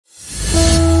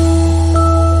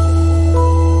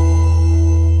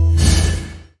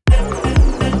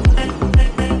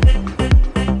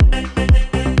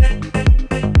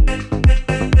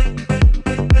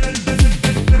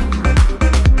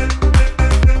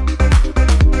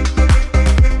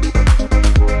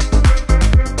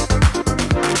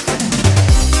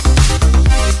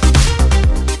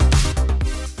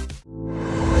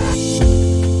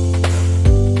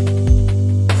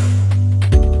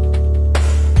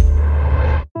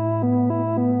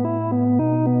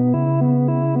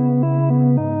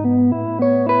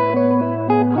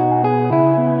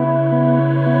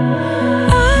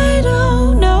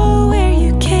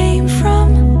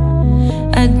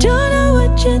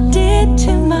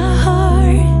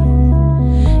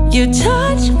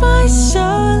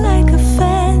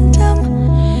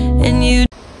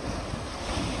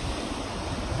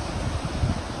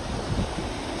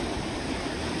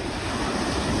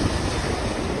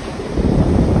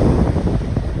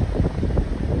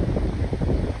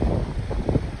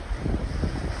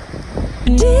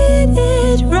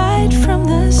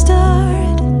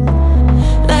start,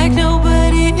 like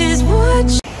nobody is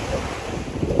watching.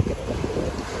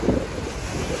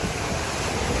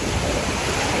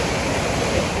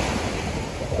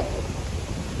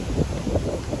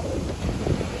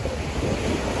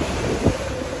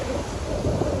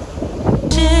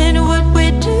 What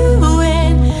we're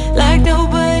doing, like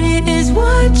nobody is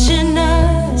watching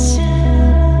us,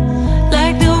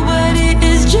 like nobody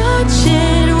is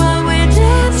judging while we're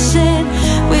dancing.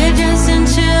 We're dancing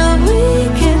till we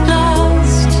get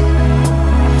lost.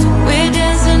 We're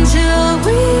dancing till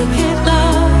we get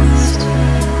lost.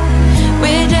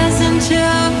 We're dancing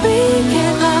till we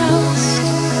get lost.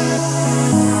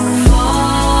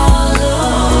 Follow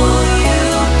you,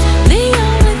 the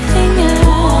only thing I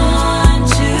want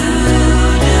to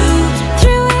do.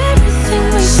 Through everything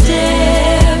we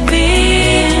step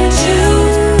into,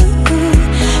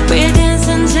 we're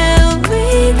dancing till we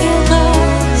get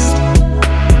lost.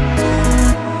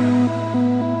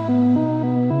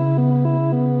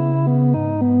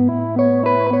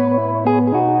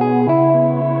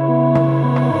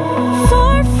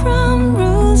 Far from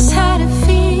rules, how to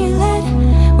feel it.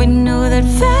 We know that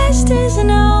fast isn't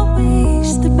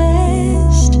always the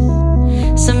best.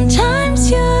 Sometimes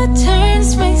your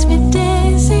turns makes me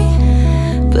dizzy,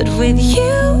 but with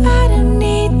you I don't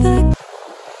need the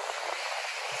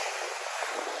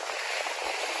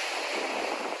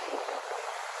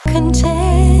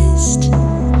contest.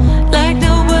 Like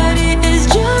nobody is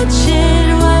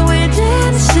judging while we're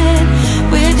dancing.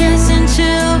 We're dancing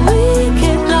till we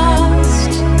get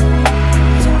lost.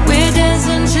 We're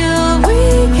dancing till we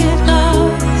get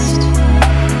lost.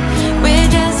 We're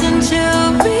dancing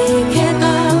till we get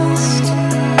lost.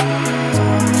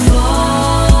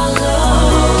 Follow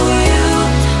you,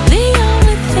 the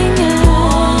only thing I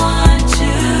want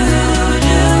to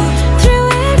do. Through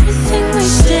everything we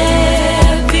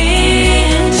step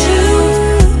into,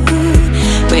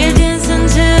 we're dancing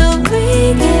till we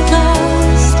get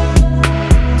lost.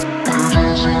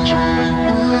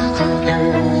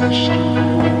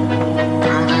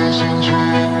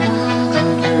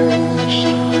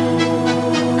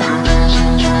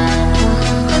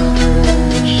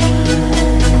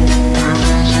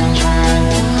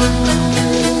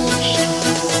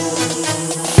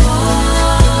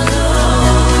 Follow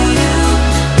you,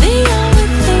 the only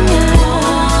thing I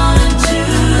want to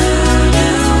do.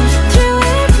 Through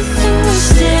everything we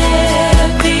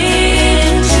step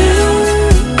into,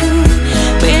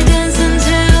 we're dancing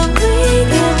till we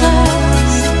get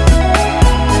lost.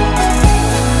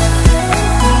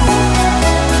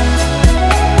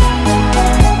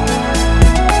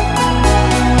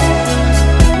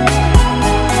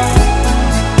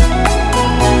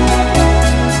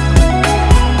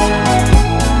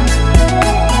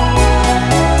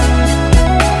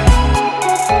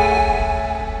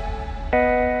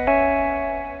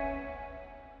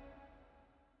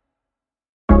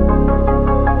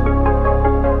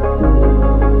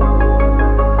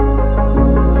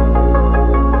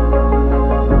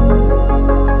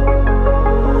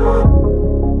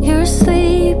 You're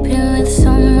sleeping with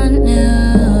someone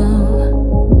new,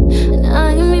 and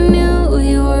I'm in New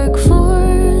York for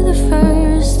the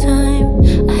first time.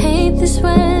 I hate this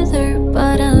weather,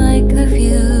 but I like the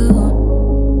view.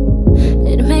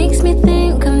 It makes me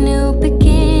think of new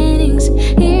beginnings.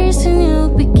 Here's to new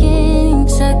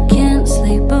beginnings. I can't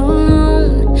sleep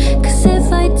alone, 'cause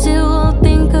if I do, I'll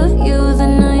think of you. The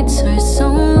nights are so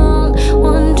long,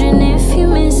 wondering if you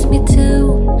miss me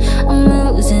too. I'm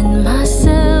losing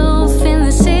myself in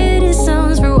the city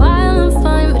sounds. For a while I'm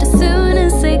fine, but as soon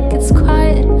as it gets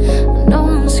quiet, I know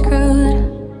I'm screwed.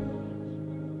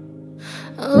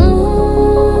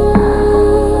 Ooh,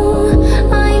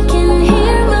 I can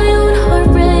hear my own heart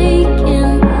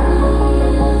breaking.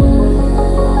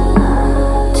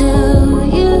 Do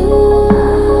you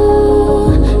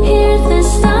hear the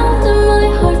sound of my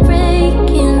heart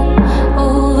breaking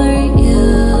over you?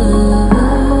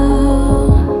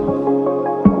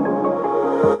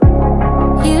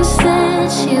 You said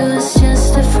she was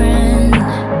just a friend,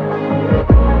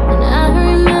 and I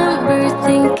remember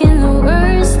thinking the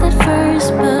worst at first,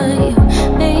 but you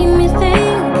made me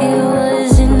think it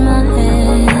was in my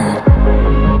head.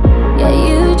 Yeah,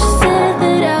 you just said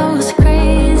that I was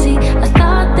crazy. I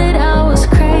thought that I was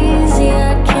crazy.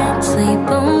 I can't sleep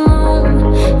alone,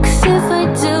 'cause if I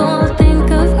do, I'll think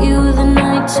of you. The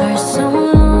nights are so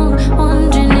long,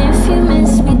 wondering if you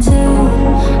miss me too.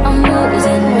 I'm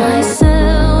losing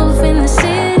myself in the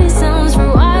city sounds. For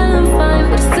a while I'm fine,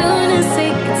 but as soon as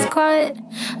it gets quiet,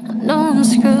 I know I'm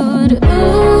screwed.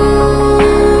 Ooh,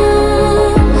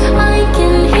 I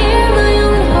can hear my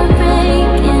own heart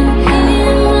breaking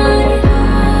in my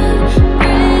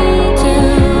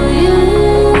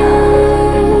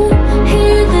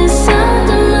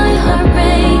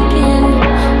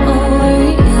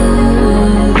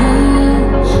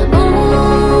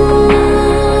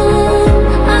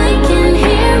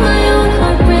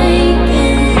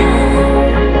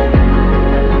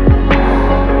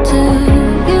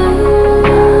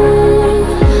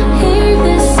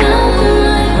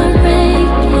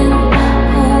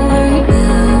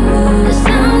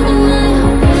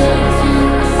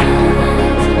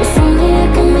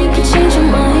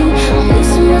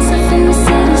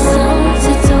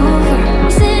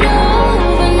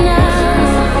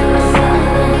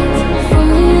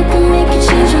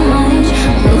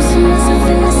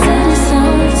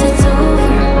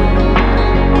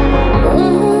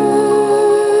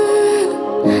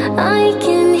I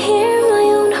can hear